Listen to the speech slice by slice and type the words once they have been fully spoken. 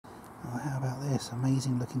Oh, how about this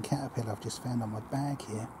amazing looking caterpillar I've just found on my bag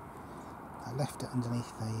here. I left it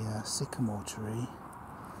underneath a sycamore tree,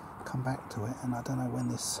 come back to it, and I don't know when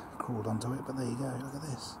this crawled onto it, but there you go, look at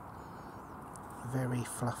this. Very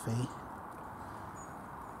fluffy.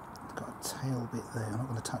 It's got a tail bit there. I'm not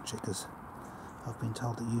going to touch it because I've been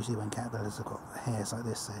told that usually when caterpillars have got hairs like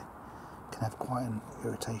this, they can have quite an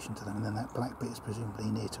irritation to them, and then that black bit is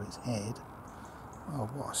presumably near to its head. Oh,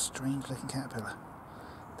 what a strange looking caterpillar.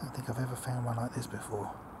 Don't think I've ever found one like this before.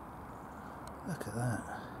 Look at that.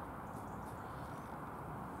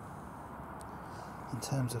 In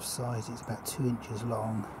terms of size, it's about 2 inches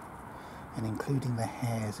long, and including the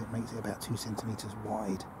hairs, it makes it about 2 centimetres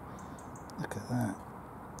wide. Look at that.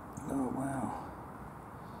 Oh wow.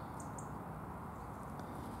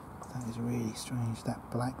 That is really strange. That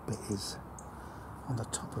black bit is on the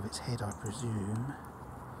top of its head, I presume.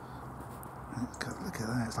 Look at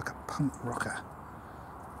that, it's like a punk rocker.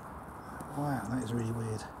 Wow, that is really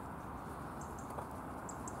weird.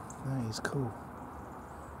 That is cool.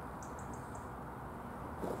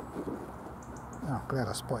 Oh, glad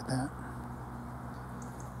I spotted that.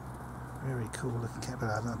 Very cool looking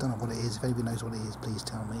caterpillar. I don't know what it is. If anybody knows what it is, please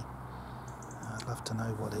tell me. I'd love to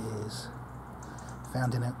know what it is.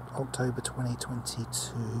 Found in October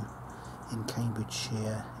 2022 in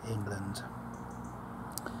Cambridgeshire, England.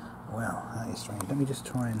 Wow, that is strange. Let me just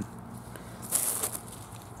try and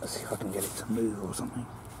let's see if I can get it to move or something.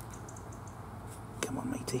 Come on,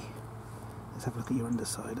 matey. Let's have a look at your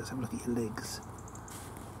underside. Let's have a look at your legs.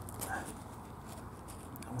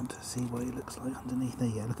 I want to see what it looks like underneath. There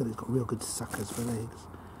you go. Look at it. It's got real good suckers for legs.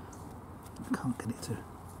 I can't get it to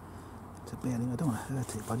barely. I don't want to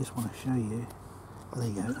hurt it, but I just want to show you. Oh, there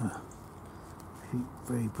you go. Oh. You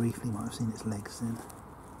very briefly might have seen its legs then.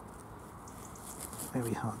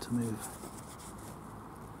 Very hard to move.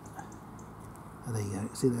 Oh, there you go.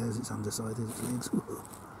 See, there's its underside, there's its legs.